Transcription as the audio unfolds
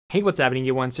Hey, what's happening,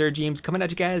 everyone? SirJames coming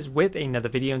at you guys with another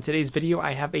video. In today's video,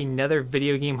 I have another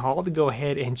video game haul to go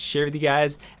ahead and share with you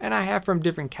guys. And I have from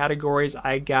different categories.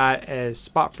 I got a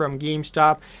spot from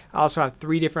GameStop. I also have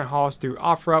 3 different hauls through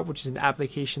OfferUp, which is an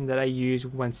application that I use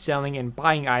when selling and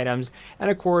buying items. And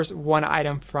of course, 1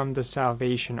 item from the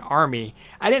Salvation Army.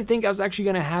 I didn't think I was actually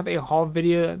going to have a haul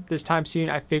video this time soon.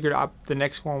 I figured the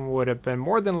next one would have been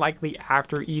more than likely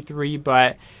after E3,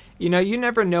 but you know, you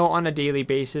never know on a daily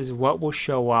basis what will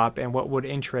show up and what would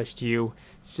interest you.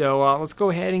 So let's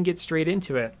go ahead and get straight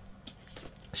into it.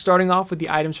 Starting off with the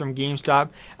items from GameStop,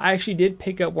 I actually did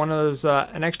pick up one of those,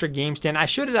 an extra game stand. I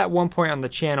showed it at one point on the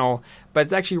channel, but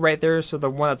it's actually right there. So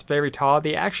the one that's very tall,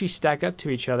 they actually stack up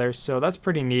to each other. So that's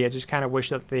pretty neat. I just kind of wish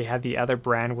that they had the other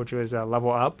brand, which was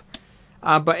Level Up.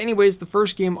 But anyways, the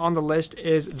first game on the list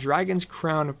is Dragon's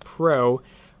Crown Pro,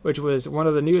 which was one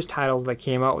of the newest titles that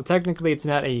came out. Well, technically, it's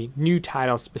not a new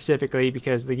title specifically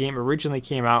because the game originally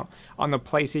came out on the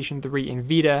PlayStation 3 and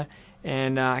Vita,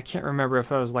 and I can't remember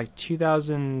if it was like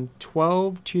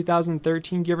 2012,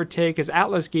 2013, give or take, because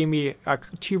Atlas gave me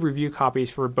 2 review copies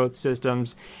for both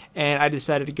systems, and I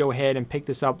decided to go ahead and pick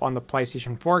this up on the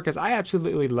PlayStation 4 because I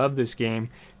absolutely love this game.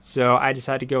 So I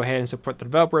decided to go ahead and support the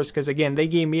developers because, again, they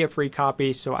gave me a free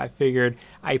copy, so I figured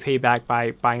I'd pay back by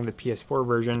buying the PS4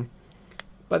 version.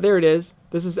 But there it is.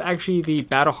 This is actually the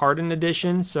Battle Hardened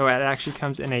edition, so it actually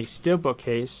comes in a steelbook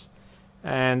case.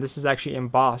 And this is actually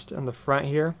embossed on the front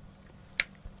here.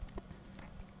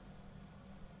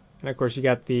 And of course you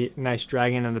got the nice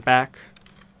dragon in the back.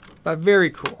 But very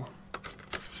cool.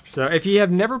 So if you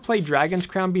have never played Dragon's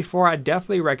Crown before, I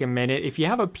definitely recommend it. If you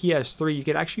have a PS3, you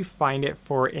could actually find it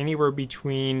for anywhere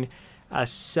between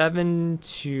 $7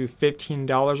 to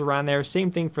 $15 around there.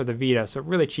 Same thing for the Vita, so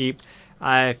really cheap.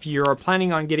 If you're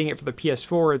planning on getting it for the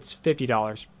PS4, it's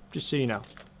 $50, just so you know.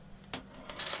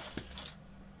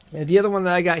 And the other one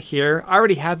that I got here, I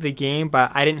already have the game,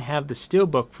 but I didn't have the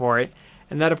steelbook for it.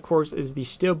 And that, of course, is the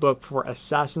steelbook for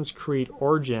Assassin's Creed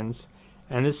Origins.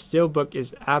 And this steelbook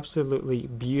is absolutely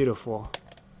beautiful.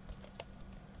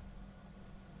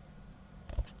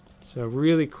 So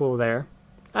really cool there.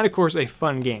 And, of course, a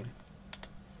fun game.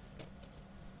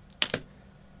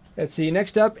 Let's see,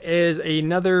 next up is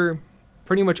another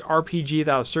pretty much RPG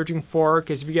that I was searching for,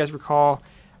 because if you guys recall,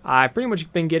 I've pretty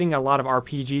much been getting a lot of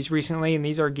RPGs recently, and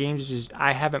these are games just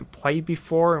I haven't played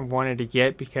before and wanted to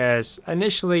get because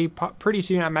initially, pretty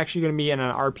soon, I'm actually going to be in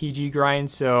an RPG grind,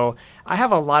 so I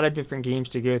have a lot of different games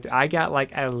to go through. I got like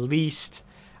at least,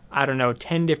 I don't know,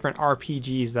 10 different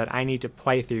RPGs that I need to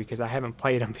play through because I haven't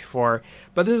played them before.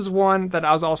 But this is one that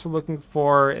I was also looking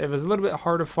for. It was a little bit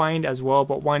hard to find as well,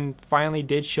 but one finally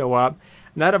did show up.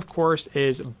 And that, of course,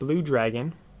 is Blue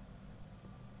Dragon.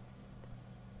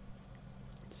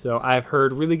 So I've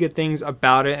heard really good things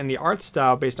about it, and the art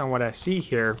style, based on what I see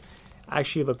here,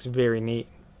 actually looks very neat.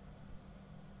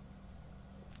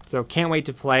 So can't wait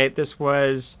to play it. This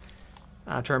was,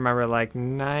 I'm trying to remember, like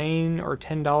 $9 or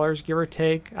 $10, give or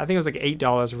take. I think it was like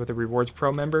 $8 with a Rewards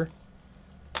Pro member.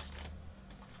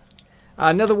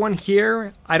 Another one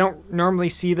here, I don't normally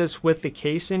see this with the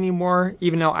case anymore,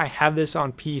 even though I have this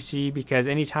on PC, because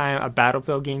anytime a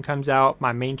Battlefield game comes out,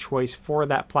 my main choice for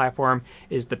that platform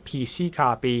is the PC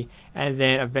copy, and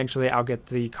then eventually I'll get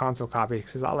the console copy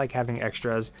because I like having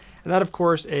extras. And that, of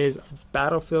course, is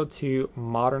Battlefield 2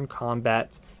 Modern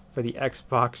Combat for the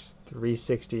Xbox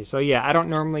 360. So yeah, I don't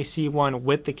normally see one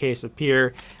with the case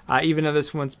appear, even though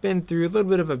this one's been through a little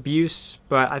bit of abuse,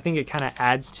 but I think it kind of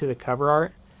adds to the cover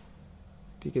art.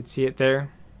 If you could see it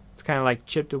there, it's kind of like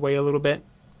chipped away a little bit.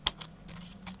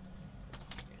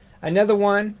 Another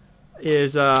one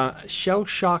is Shell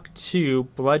Shock 2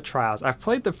 Blood Trials. I've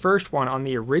played the first one on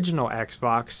the original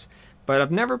Xbox, but I've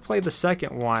never played the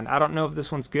second one. I don't know if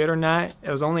this one's good or not.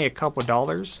 It was only a couple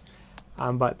dollars,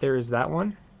 but there is that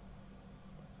one.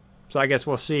 So I guess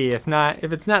we'll see. If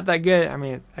it's not that good, I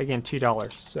mean, again,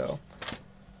 $2. So.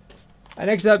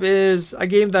 Next up is a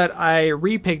game that I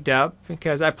re-picked up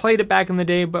because I played it back in the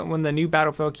day, but when the new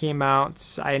Battlefield came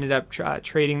out, I ended up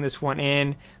trading this one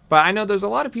in. But I know there's a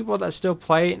lot of people that still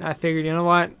play it, and I figured, you know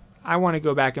what, I want to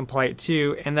go back and play it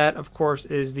too. And that, of course,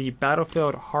 is the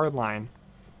Battlefield Hardline.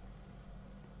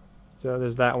 So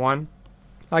there's that one.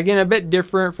 Again, a bit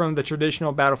different from the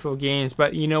traditional Battlefield games,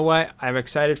 but you know what? I'm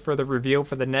excited for the reveal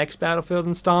for the next Battlefield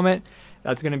installment.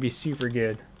 That's going to be super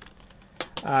good.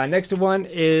 Next one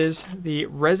is the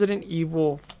Resident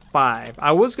Evil 5.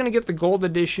 I was going to get the gold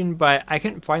edition, but I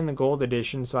couldn't find the gold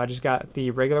edition, so I just got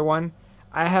the regular one.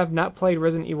 I have not played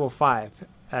Resident Evil 5,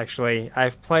 actually.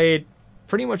 I've played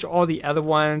pretty much all the other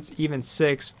ones, even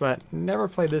 6, but never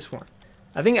played this one.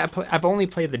 I think I've only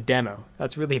played the demo.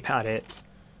 That's really about it.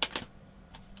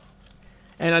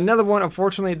 And another one,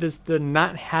 unfortunately, this did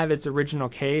not have its original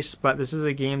case, but this is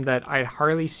a game that I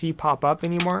hardly see pop up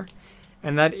anymore.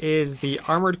 And that is the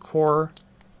Armored Core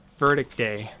Verdict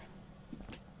Day.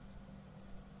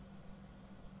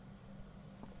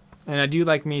 And I do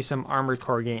like me some Armored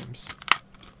Core games.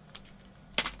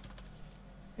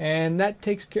 And that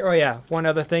takes care... Oh yeah, one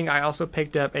other thing. I also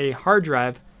picked up a hard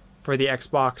drive for the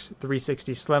Xbox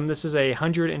 360 Slim. This is a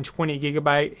 120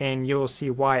 gigabyte, and you'll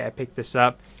see why I picked this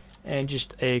up in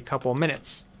just a couple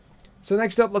minutes. So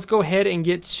next up, let's go ahead and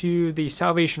get to the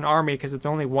Salvation Army, because it's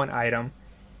only one item.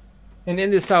 And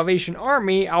in the Salvation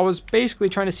Army, I was basically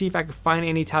trying to see if I could find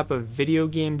any type of video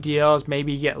game deals,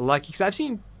 maybe get lucky, because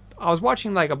I was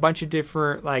watching like a bunch of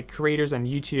different like creators on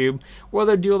YouTube,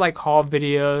 whether they do like haul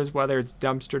videos, whether it's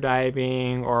dumpster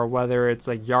diving or whether it's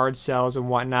like yard sales and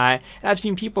whatnot. And I've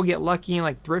seen people get lucky in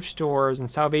like thrift stores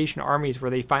and Salvation Armies where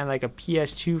they find like a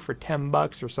PS2 for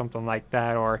 $10 or something like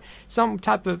that, or some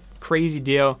type of crazy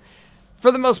deal.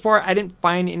 For the most part, I didn't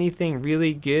find anything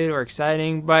really good or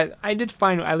exciting, but I did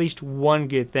find at least one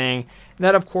good thing. And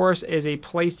that, of course, is a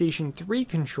PlayStation 3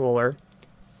 controller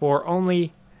for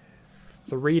only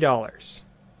 $3.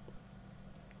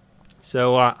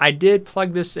 So I did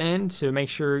plug this in to make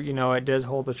sure, you know, it does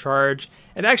hold the charge.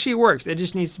 It actually works. It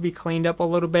just needs to be cleaned up a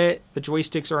little bit. The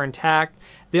joysticks are intact.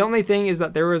 The only thing is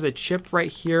that there was a chip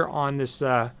right here on this,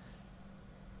 I'm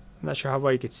not sure how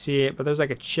well you could see it, but there's like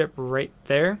a chip right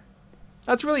there.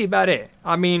 That's really about it.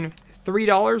 I mean,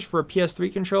 $3 for a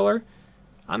PS3 controller,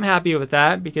 I'm happy with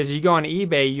that, because you go on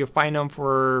eBay, you'll find them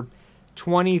for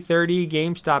 $20, $30.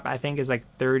 GameStop, I think, is like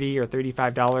 $30 or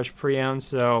 $35 pre-owned,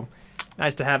 so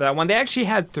nice to have that one. They actually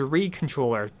had 3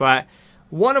 controllers, but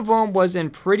one of them was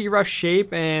in pretty rough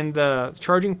shape, and the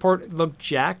charging port looked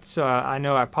jacked, so I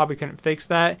know I probably couldn't fix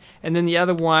that. And then the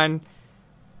other one,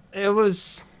 it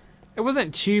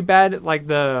wasn't too bad. Like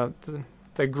the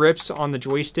grips on the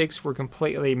joysticks were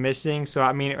completely missing, so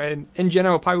I mean, in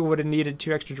general, probably would have needed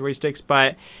 2 extra joysticks,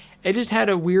 but it just had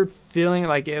a weird feeling,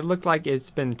 like it looked like it's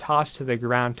been tossed to the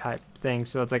ground type thing.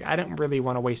 So it's like, I don't really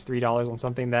want to waste $3 on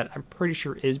something that I'm pretty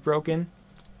sure is broken.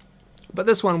 But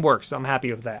this one works, so I'm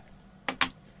happy with that.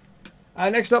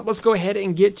 Next up, let's go ahead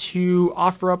and get to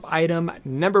OfferUp item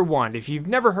number 1. If you've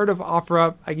never heard of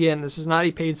OfferUp, again, this is not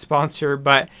a paid sponsor,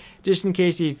 but just in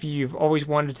case if you've always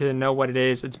wanted to know what it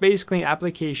is, it's basically an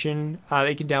application that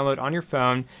you can download on your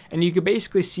phone, and you can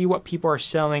basically see what people are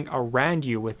selling around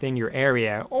you within your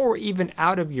area, or even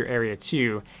out of your area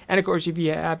too. And of course, if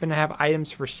you happen to have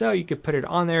items for sale, you could put it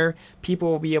on there.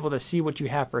 People will be able to see what you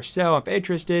have for sale. If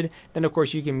interested, then of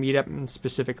course you can meet up in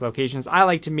specific locations. I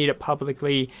like to meet up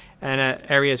publicly in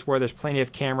areas where there's plenty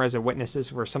of cameras and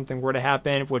witnesses where something were to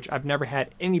happen, which I've never had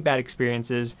any bad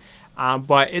experiences.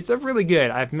 But it's a really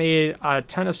good. I've made a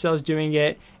ton of sales doing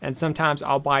it, and sometimes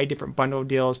I'll buy different bundle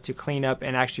deals to clean up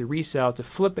and actually resell to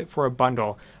flip it for a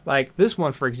bundle. Like this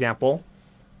one, for example.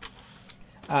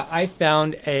 I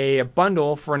found a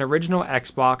bundle for an original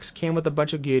Xbox, came with a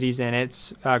bunch of goodies in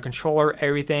it, controller,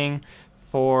 everything,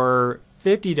 for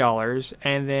 $50,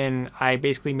 and then I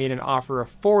basically made an offer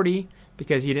of $40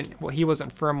 because he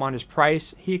wasn't firm on his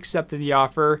price. He accepted the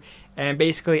offer, and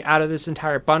basically out of this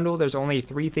entire bundle, there's only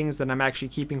 3 things that I'm actually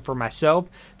keeping for myself.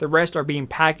 The rest are being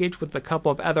packaged with a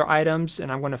couple of other items,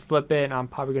 and I'm going to flip it, and I'm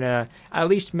probably going to at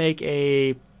least make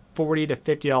a $40 to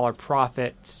 $50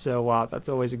 profit, so that's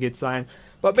always a good sign.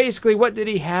 But basically, what did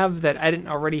he have that I didn't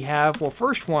already have? Well,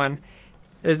 first one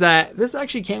is that this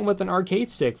actually came with an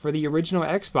arcade stick for the original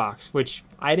Xbox, which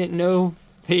I didn't know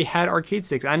they had arcade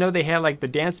sticks. I know they had like the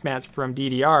dance mats from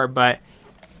DDR, but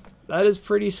that is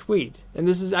pretty sweet. And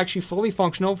this is actually fully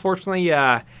functional. Fortunately,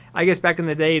 I guess back in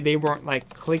the day, they weren't like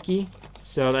clicky,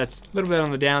 so that's a little bit on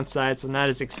the downside, so not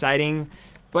as exciting.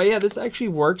 But yeah, this actually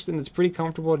works, and it's pretty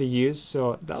comfortable to use,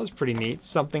 so that was pretty neat.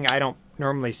 Something I don't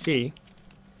normally see.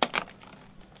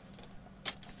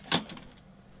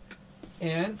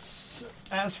 And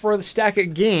as for the stack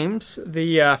of games,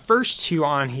 the first 2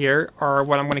 on here are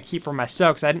what I'm going to keep for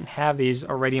myself, because I didn't have these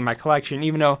already in my collection,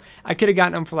 even though I could have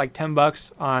gotten them for like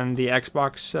 $10 on the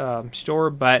Xbox store.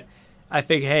 But I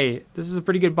think, hey, this is a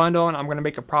pretty good bundle, and I'm going to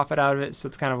make a profit out of it, so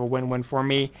it's kind of a win-win for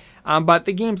me. But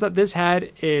the games that this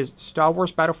had is Star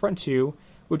Wars Battlefront 2,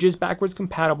 which is backwards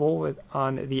compatible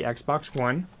on the Xbox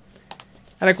One.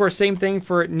 And of course, same thing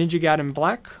for Ninja Gaiden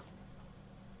Black.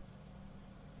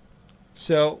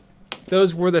 So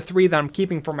those were the 3 that I'm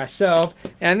keeping for myself,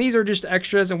 and these are just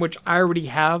extras in which I already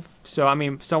have. So I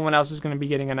mean, someone else is going to be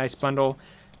getting a nice bundle,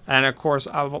 and of course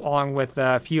along with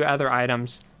a few other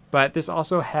items. But this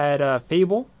also had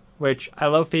Fable, which I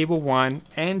love Fable 1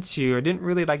 and 2. I didn't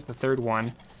really like the 3rd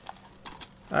one.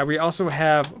 We also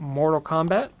have Mortal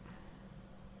Kombat.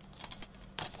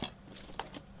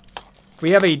 We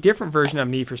have a different version of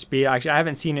Need for Speed. Actually, I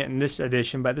haven't seen it in this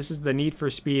edition, but this is the Need for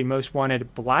Speed Most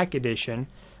Wanted Black Edition,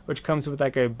 which comes with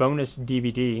like a bonus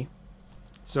DVD.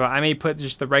 So I may put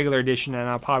just the regular edition, and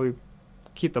I'll probably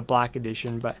keep the black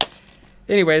edition. But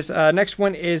anyways, next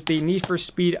one is the Need for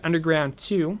Speed Underground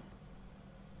 2.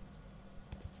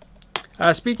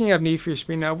 Speaking of Need for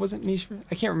Speed, now wasn't Need for...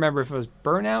 I can't remember if it was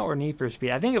Burnout or Need for Speed.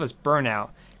 I think it was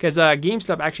Burnout, because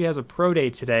GameStop actually has a pro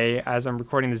day today as I'm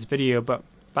recording this video, but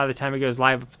by the time it goes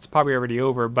live, it's probably already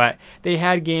over. But they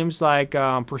had games like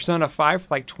Persona 5 for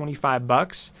like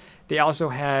 $25. They also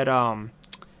had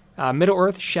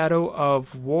Middle-earth Shadow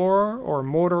of War or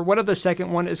Mordor, whatever the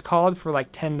second one is called, for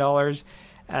like $10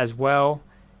 as well.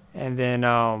 And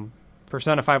then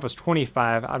Persona 5 was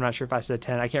 $25. I'm not sure if I said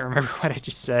 10. I can't remember what I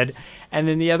just said. And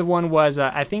then the other one was,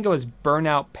 I think it was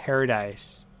Burnout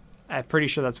Paradise. I'm pretty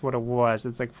sure that's what it was.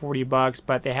 It's like $40,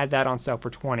 but they had that on sale for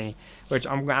 $20, which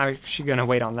I'm actually going to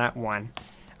wait on that one.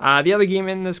 The other game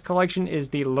in this collection is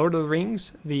the Lord of the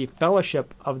Rings, the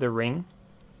Fellowship of the Ring.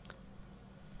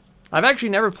 I've actually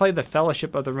never played the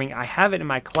Fellowship of the Ring. I have it in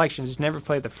my collection, just never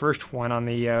played the first one on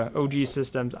the OG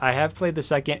systems. I have played the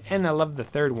second, and I love the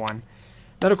third one.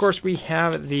 Then, of course, we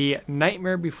have the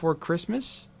Nightmare Before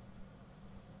Christmas,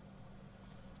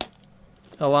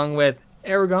 along with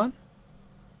Aragon.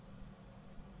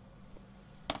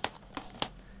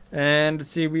 And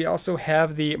let's see, we also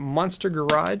have the Monster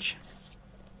Garage,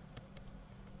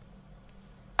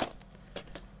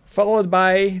 followed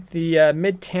by the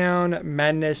Midtown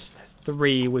Madness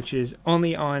 3, which is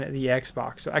only on the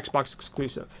Xbox, so Xbox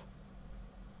exclusive.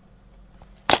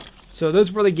 So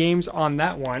those were the games on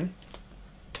that one.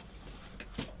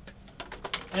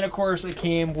 And of course, it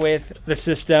came with the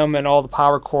system and all the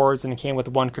power cords, and it came with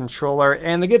one controller.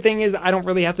 And the good thing is I don't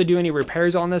really have to do any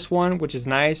repairs on this one, which is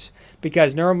nice,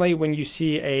 because normally when you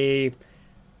see a...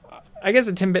 I guess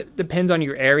it depends on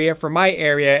your area. For my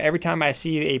area, every time I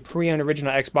see a pre-owned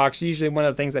original Xbox, usually one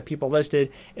of the things that people listed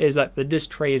is that the disc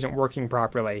tray isn't working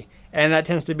properly. And that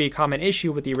tends to be a common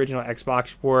issue with the original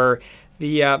Xbox, where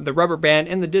the rubber band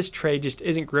in the disc tray just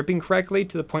isn't gripping correctly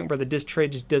to the point where the disc tray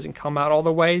just doesn't come out all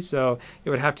the way. So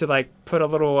you would have to like put a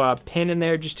little pin in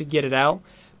there just to get it out.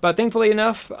 But thankfully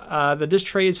enough, the disc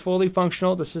tray is fully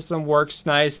functional. The system works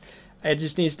nice. It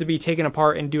just needs to be taken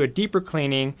apart and do a deeper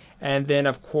cleaning, and then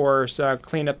of course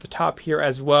clean up the top here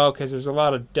as well, because there's a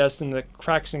lot of dust in the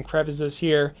cracks and crevices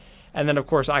here. And then of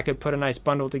course I could put a nice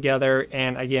bundle together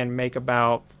and again make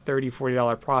about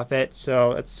 $30–40 profit,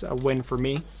 so it's a win for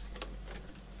me.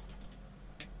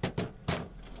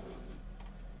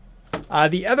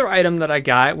 The other item that I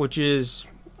got, which is,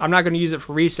 I'm not going to use it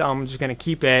for resale, I'm just going to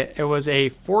keep it. It was a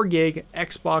 4GB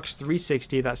Xbox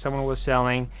 360 that someone was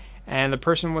selling, and the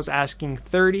person was asking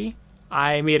 $30.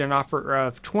 I made an offer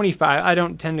of $25. I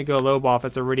don't tend to go lowball if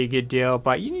it's a really good deal,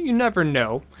 but you never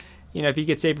know. You know, if you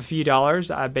could save a few dollars,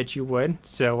 I bet you would.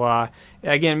 So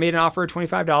again, made an offer of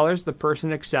 $25. The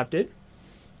person accepted.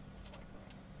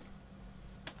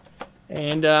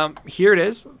 And here it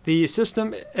is. The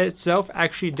system itself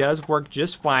actually does work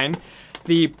just fine.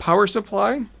 The power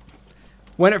supply,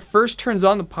 when it first turns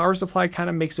on, the power supply kind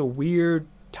of makes a weird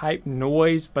type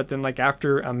noise, but then like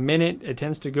after a minute it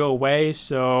tends to go away.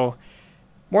 So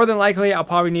more than likely I'll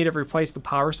probably need to replace the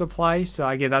power supply. So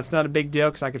again, that's not a big deal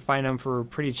because I could find them for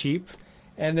pretty cheap.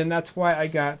 And then that's why I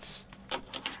got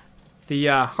the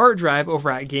hard drive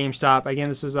over at GameStop. Again,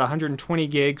 this is 120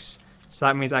 gigs, so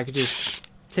that means I could just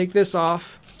take this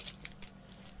off,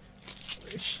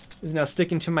 which is now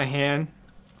sticking to my hand,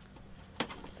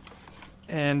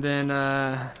 and then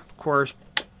of course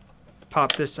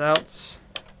pop this out.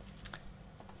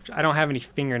 I don't have any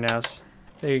fingernails.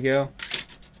 There you go.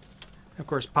 Of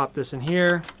course, pop this in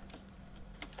here.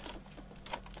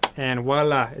 And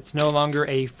voila, it's no longer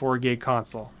a 4GB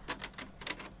console.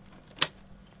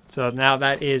 So now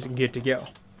that is good to go.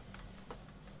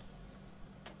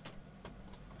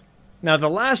 Now the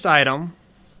last item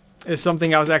is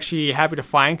something I was actually happy to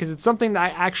find, because it's something that I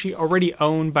actually already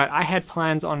own, but I had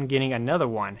plans on getting another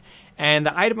one. And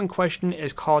the item in question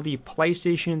is called the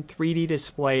PlayStation 3D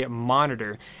Display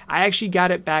Monitor. I actually got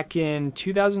it back in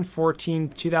 2014,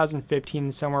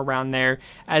 2015, somewhere around there,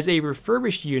 as a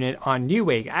refurbished unit on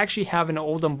Newegg. I actually have an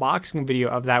old unboxing video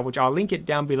of that, which I'll link it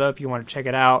down below if you want to check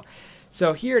it out.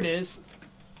 So here it is.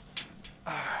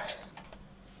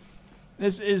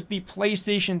 This is the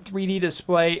PlayStation 3D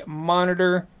Display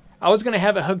Monitor. I was going to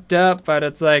have it hooked up, but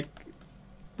it's like,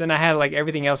 then I had like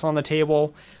everything else on the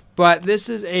table. But this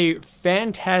is a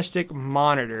fantastic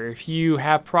monitor. If you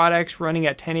have products running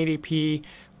at 1080p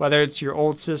whether it's your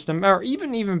old system or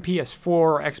even PS4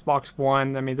 or Xbox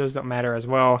One. I mean, those don't matter as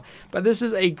well. But this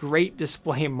is a great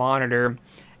display monitor,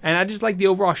 and I just like the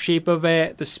overall shape of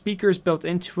it. The speakers built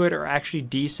into it are actually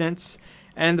decent,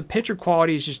 and the picture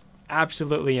quality is just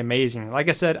absolutely amazing. Like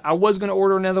I said, I was going to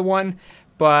order another one,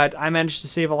 but I managed to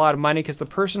save a lot of money because the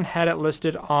person had it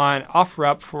listed on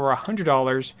OfferUp for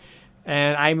 $100,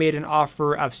 and I made an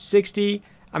offer of $60.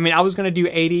 I mean, I was going to do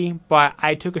 $80, but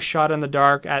I took a shot in the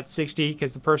dark at $60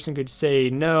 because the person could say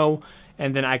no,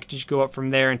 and then I could just go up from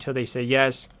there until they say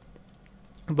yes.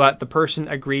 But the person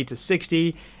agreed to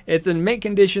 $60. It's in mint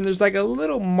condition. There's like a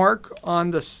little mark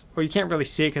on this, well, you can't really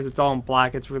see it because it's all in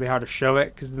black. It's really hard to show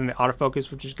it because then the autofocus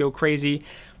would just go crazy.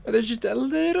 But there's just a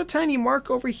little tiny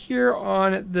mark over here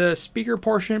on the speaker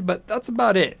portion, but that's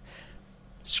about it.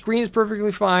 Screen is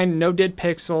perfectly fine, no dead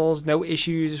pixels, no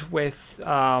issues with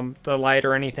the light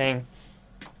or anything.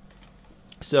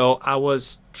 So I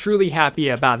was truly happy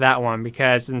about that one,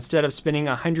 because instead of spending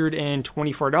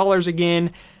 $124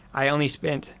 again, I only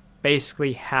spent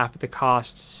basically half the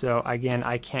cost. So again,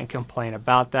 I can't complain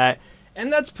about that.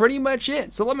 And that's pretty much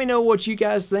it. So let me know what you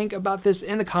guys think about this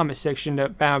in the comment section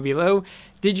down below.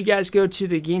 Did you guys go to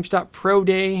the GameStop Pro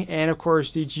Day? And of course,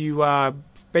 did you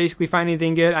basically find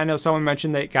anything good? I know someone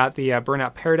mentioned they got the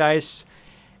Burnout Paradise,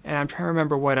 and I'm trying to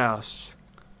remember what else.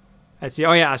 Let's see.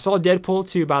 Oh yeah, I saw Deadpool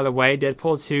 2, by the way.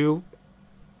 Deadpool 2,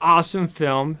 awesome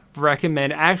film.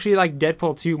 Recommend. I actually like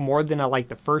Deadpool 2 more than I like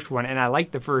the first one, and I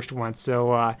like the first one.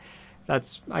 So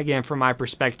that's, again, from my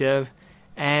perspective.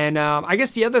 And I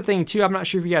guess the other thing too, I'm not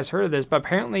sure if you guys heard of this, but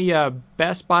apparently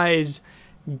Best Buy's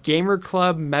Gamer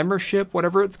Club membership,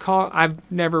 whatever it's called,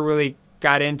 I've never really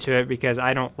got into it because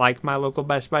I don't like my local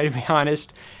Best Buy, to be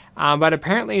honest. But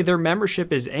apparently their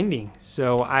membership is ending.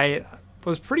 So I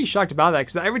was pretty shocked about that,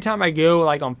 because every time I go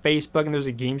like on Facebook and there's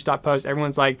a GameStop post,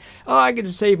 everyone's like, oh, I get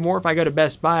to save more if I go to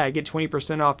Best Buy. I get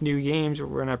 20% off new games, or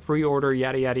we're going to pre-order,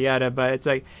 yada, yada, yada. But it's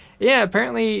like, yeah,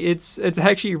 apparently it's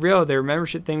actually real. Their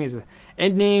membership thing is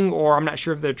ending, or I'm not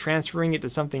sure if they're transferring it to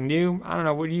something new. I don't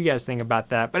know. What do you guys think about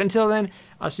that? But until then,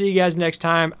 I'll see you guys next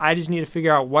time. I just need to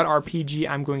figure out what RPG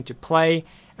I'm going to play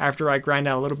after I grind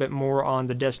out a little bit more on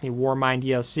the Destiny Warmind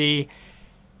DLC,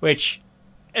 which,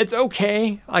 it's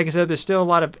okay. Like I said, there's still a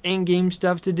lot of in-game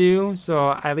stuff to do,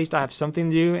 so at least I have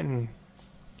something to do.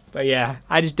 But yeah,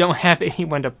 I just don't have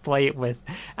anyone to play it with.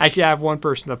 Actually, I have one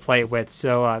person to play it with,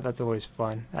 so that's always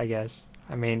fun, I guess.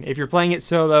 I mean, if you're playing it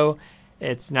solo,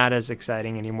 it's not as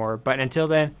exciting anymore. But until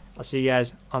then, I'll see you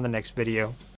guys on the next video.